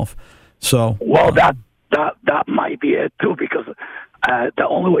itself. So, well, that might be it too, because the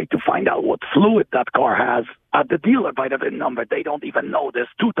only way to find out what fluid that car has at the dealer by the VIN number, they don't even know. There's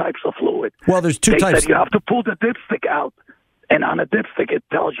two types of fluid. Well, there's two types. They said you have to pull the dipstick out, and on a dipstick it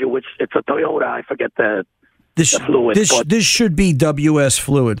tells you which. It's a Toyota. I forget the fluid. This should be WS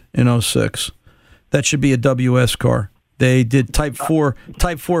fluid in 06. That should be a WS car. They did Type 4.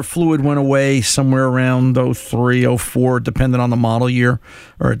 Type 4 fluid went away somewhere around 03, 04, depending on the model year,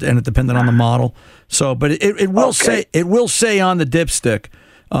 and it depended on the model. So, but it will say on the dipstick,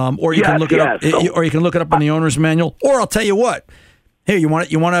 or you can look it up, or you can look it up on the owner's manual. Or I'll tell you what. Here, you want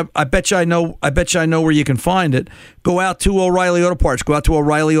to? I bet you I know where you can find it. Go out to O'Reilly Auto Parts. Go out to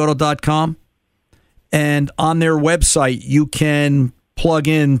O'ReillyAuto.com, and on their website you can plug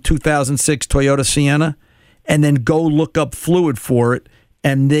in 2006 Toyota Sienna, and then go look up fluid for it,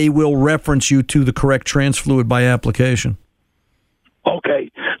 and they will reference you to the correct trans fluid by application.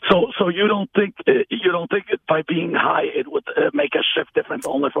 Okay, so you don't think by being high it would make a shift difference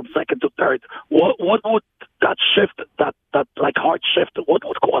only from second to third? What would that shift, that like hard shift, what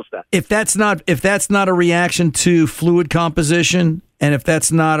would cause that? If that's not a reaction to fluid composition, and if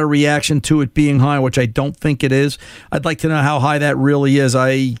that's not a reaction to it being high, which I don't think it is, I'd like to know how high that really is.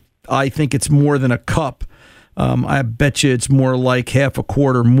 I think it's more than a cup. I bet you it's more like half a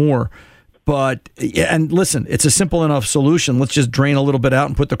quarter more. But, and listen, it's a simple enough solution. Let's just drain a little bit out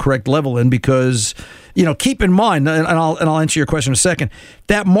and put the correct level in, because, keep in mind, and I'll answer your question in a second,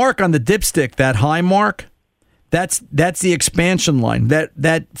 that mark on the dipstick, that high mark, that's the expansion line.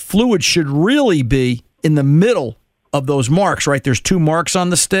 That fluid should really be in the middle of those marks, right? There's two marks on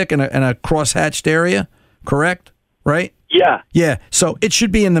the stick and a cross-hatched area, correct? Right? Yeah. Yeah. So it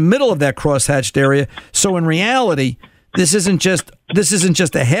should be in the middle of that cross-hatched area. So in reality, this isn't just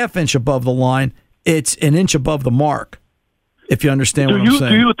a half inch above the line; it's an inch above the mark. If you understand what I'm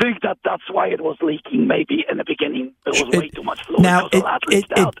saying. Do you think that's why it was leaking? Maybe in the beginning there was way too much fluid. Now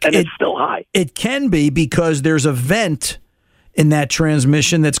it's still high. It can be, because there's a vent in that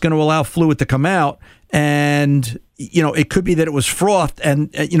transmission that's going to allow fluid to come out, and it could be that it was frothed,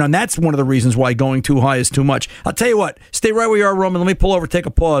 and and that's one of the reasons why going too high is too much. I'll tell you what, stay right where you are, Roman. Let me pull over, take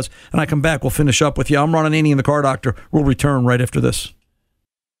a pause, and I come back. We'll finish up with you. I'm Ron Ananian, the Car Doctor. We'll return right after this.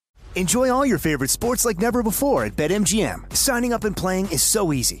 Enjoy all your favorite sports like never before at BetMGM. Signing up and playing is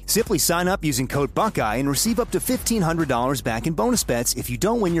so easy. Simply sign up using code Buckeye and receive up to $1,500 back in bonus bets if you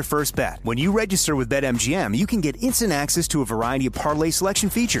don't win your first bet. When you register with BetMGM, you can get instant access to a variety of parlay selection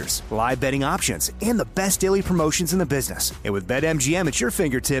features, live betting options, and the best daily promotions in the business. And with BetMGM at your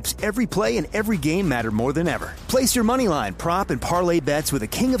fingertips, every play and every game matter more than ever. Place your moneyline, prop, and parlay bets with the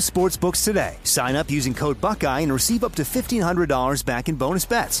king of sportsbooks today. Sign up using code Buckeye and receive up to $1,500 back in bonus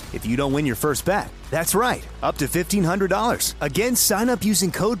bets if you don't win your first bet. That's right, up to $1,500. Again, sign up using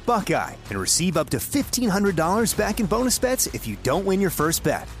code Buckeye and receive up to $1,500 back in bonus bets if you don't win your first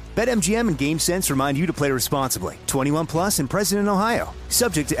bet. BetMGM and GameSense remind you to play responsibly. 21 plus and present in Ohio.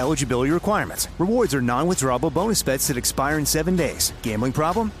 Subject to eligibility requirements. Rewards are non-withdrawable bonus bets that expire in 7 days. Gambling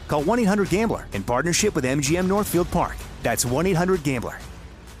problem? Call 1-800-GAMBLER in partnership with MGM Northfield Park. That's 1-800-GAMBLER.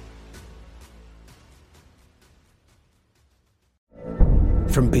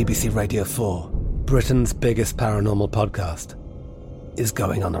 From BBC Radio 4, Britain's biggest paranormal podcast is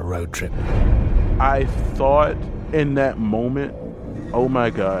going on a road trip. I thought in that moment, oh my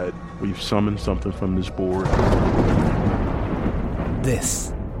God, we've summoned something from this board.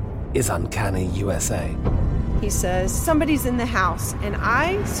 This is Uncanny USA. He says, somebody's in the house, and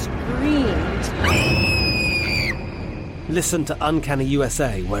I screamed. Listen to Uncanny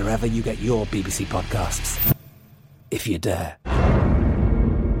USA wherever you get your BBC podcasts, if you dare.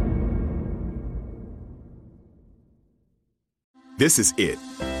 This is it.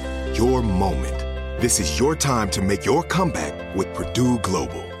 Your moment. This is your time to make your comeback with Purdue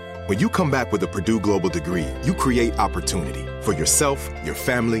Global. When you come back with a Purdue Global degree, you create opportunity for yourself, your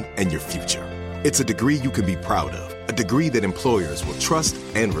family, and your future. It's a degree you can be proud of, a degree that employers will trust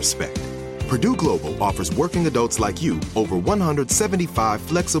and respect. Purdue Global offers working adults like you over 175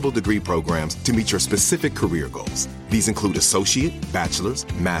 flexible degree programs to meet your specific career goals. These include associate,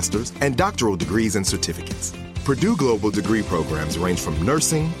 bachelor's, master's, and doctoral degrees and certificates. Purdue Global degree programs range from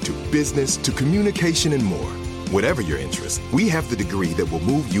nursing to business to communication and more. Whatever your interest, we have the degree that will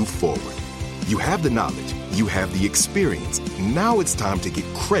move you forward. You have the knowledge, you have the experience. Now it's time to get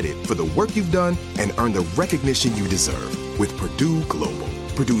credit for the work you've done and earn the recognition you deserve with Purdue Global,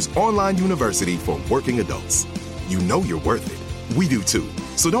 Purdue's online university for working adults. You know you're worth it. We do too.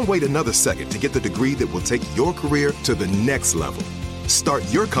 So don't wait another second to get the degree that will take your career to the next level. Start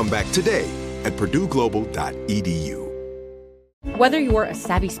your comeback today at purdueglobal.edu. Whether you're a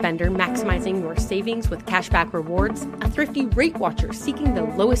savvy spender maximizing your savings with cashback rewards, a thrifty rate watcher seeking the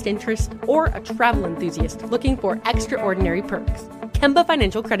lowest interest, or a travel enthusiast looking for extraordinary perks, Kemba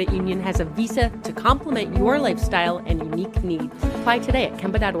Financial Credit Union has a visa to complement your lifestyle and unique needs. Apply today at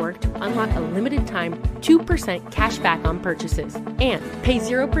Kemba.org to unlock a limited time 2% cash back on purchases and pay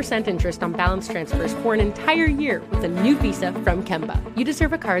 0% interest on balance transfers for an entire year with a new visa from Kemba. You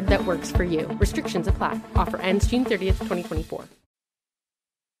deserve a card that works for you. Restrictions apply. Offer ends June 30th, 2024.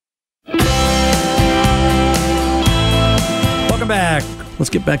 Welcome back.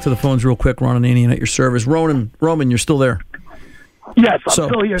 Let's get back to the phones real quick. Ron and Annie at your service. Roman, you're still there. Yes, I'm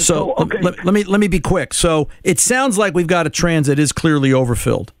still here. Okay. Let me be quick. So it sounds like we've got a transit is clearly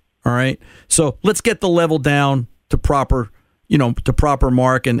overfilled. All right. So let's get the level down to proper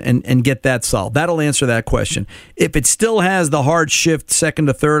mark and get that solved. That'll answer that question. If it still has the hard shift second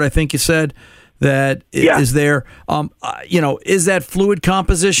to third, I think you said that is there. Is that fluid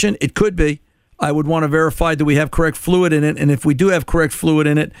composition? It could be. I would want to verify, do we have correct fluid in it? And if we do have correct fluid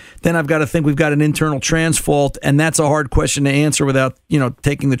in it, then I've got to think we've got an internal trans fault, and that's a hard question to answer without,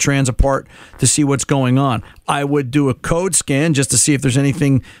 taking the trans apart to see what's going on. I would do a code scan just to see if there's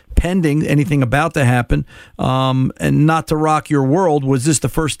anything pending, anything about to happen. And not to rock your world, was this the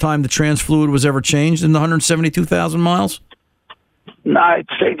first time the trans fluid was ever changed in the 172,000 miles? No, I'd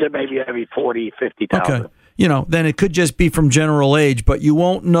change it maybe every 40, 50,000. Okay. Then it could just be from general age, but you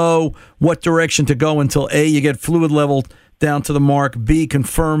won't know what direction to go until A, you get fluid level down to the mark, B,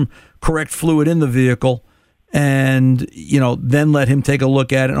 confirm correct fluid in the vehicle, and, then let him take a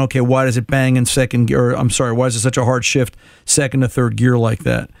look at it. Okay, why does it bang in second gear? Why is it such a hard shift second to third gear like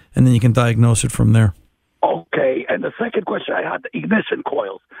that? And then you can diagnose it from there. Okay, and the secnd question I had, the ignition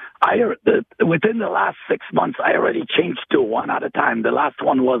coils. Within the last 6 months, I already changed to one at a time. The last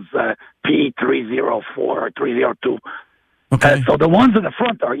one was P304 or 302. Okay. So the ones in the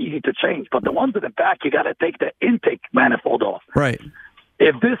front are easy to change, but the ones in the back, you got to take the intake manifold off. Right.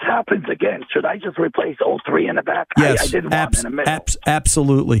 If this happens again, should I just replace all three in the back? Yes, I did one in the middle.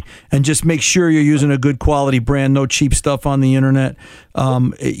 Absolutely. And just make sure you're using a good quality brand, no cheap stuff on the internet.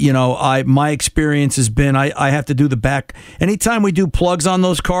 My experience has been I have to do the back. Anytime we do plugs on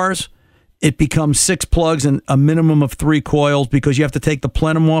those cars, it becomes 6 plugs and a minimum of 3 coils because you have to take the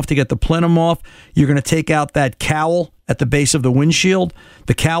plenum off. To get the plenum off, you're going to take out that cowl at the base of the windshield.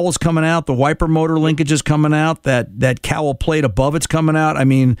 The cowl's coming out. The wiper motor linkage is coming out. That cowl plate above it's coming out. I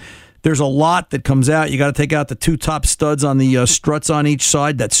mean, there's a lot that comes out. You got to take out the 2 top studs on the struts on each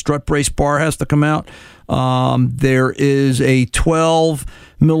side. That strut brace bar has to come out. There is a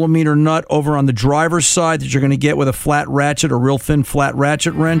 12-millimeter nut over on the driver's side that you're going to get with a flat ratchet, a real thin flat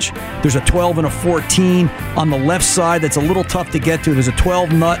ratchet wrench. There's a 12 and a 14 on the left side that's a little tough to get to. There's a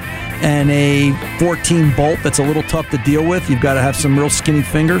 12 nut and a 14 bolt that's a little tough to deal with. You've got to have some real skinny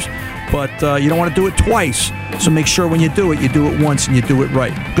fingers, but you don't want to do it twice. So make sure when you do it once and you do it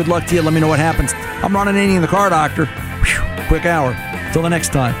right. Good luck to you. Let me know what happens. I'm Ron Ananian, the Car Doctor. Whew, quick hour. Till the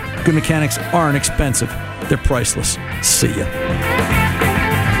next time. Good mechanics aren't expensive. They're priceless. See ya.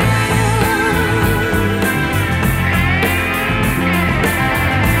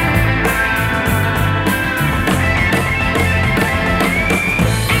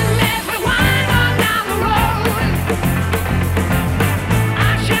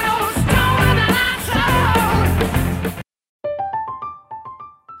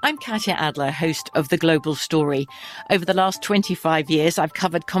 I'm Katya Adler, host of The Global Story. Over the last 25 years, I've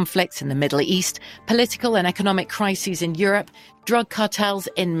covered conflicts in the Middle East, political and economic crises in Europe, drug cartels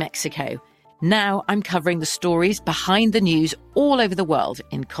in Mexico. Now I'm covering the stories behind the news all over the world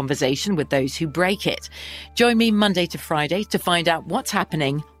in conversation with those who break it. Join me Monday to Friday to find out what's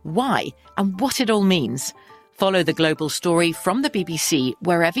happening, why, and what it all means. Follow The Global Story from the BBC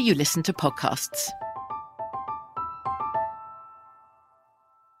wherever you listen to podcasts.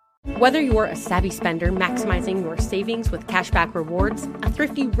 Whether you're a savvy spender maximizing your savings with cashback rewards, a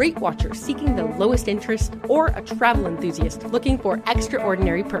thrifty rate watcher seeking the lowest interest, or a travel enthusiast looking for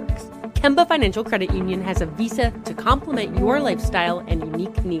extraordinary perks, Kemba Financial Credit Union has a visa to complement your lifestyle and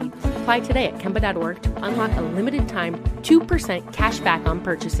unique needs. Apply today at Kemba.org to unlock a limited time 2% cash back on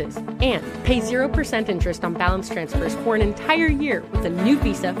purchases and pay 0% interest on balance transfers for an entire year with a new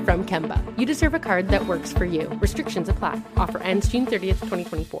visa from Kemba. You deserve a card that works for you. Restrictions apply. Offer ends June 30th,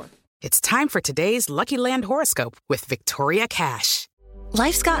 2024. It's time for today's Lucky Land horoscope with Victoria Cash.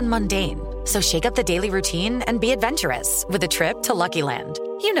 Life's gotten mundane, so shake up the daily routine and be adventurous with a trip to Lucky Land.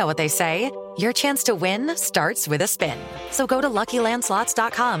 You know what they say, your chance to win starts with a spin. So go to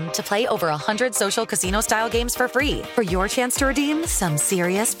LuckyLandSlots.com to play over 100 social casino-style games for free for your chance to redeem some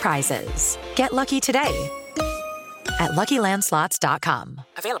serious prizes. Get lucky today at LuckyLandSlots.com.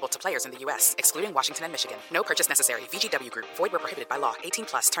 Available to players in the U.S., excluding Washington and Michigan. No purchase necessary. VGW Group. Void where prohibited by law. 18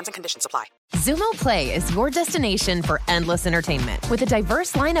 plus. Terms and conditions apply. Xumo Play is your destination for endless entertainment. With a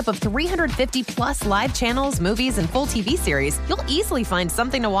diverse lineup of 350 plus live channels, movies, and full TV series, you'll easily find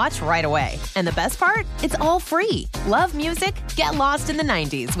something to watch right away. And the best part? It's all free. Love music? Get lost in the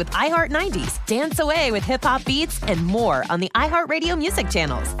 90s with iHeart 90s. Dance away with hip-hop beats and more on the iHeartRadio music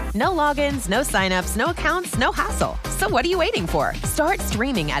channels. No logins, no signups, no accounts, no hassle. So what are you waiting for? Start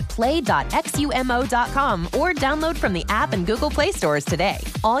streaming at play.xumo.com or download from the app and Google Play stores today.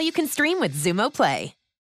 All you can stream with Xumo Play.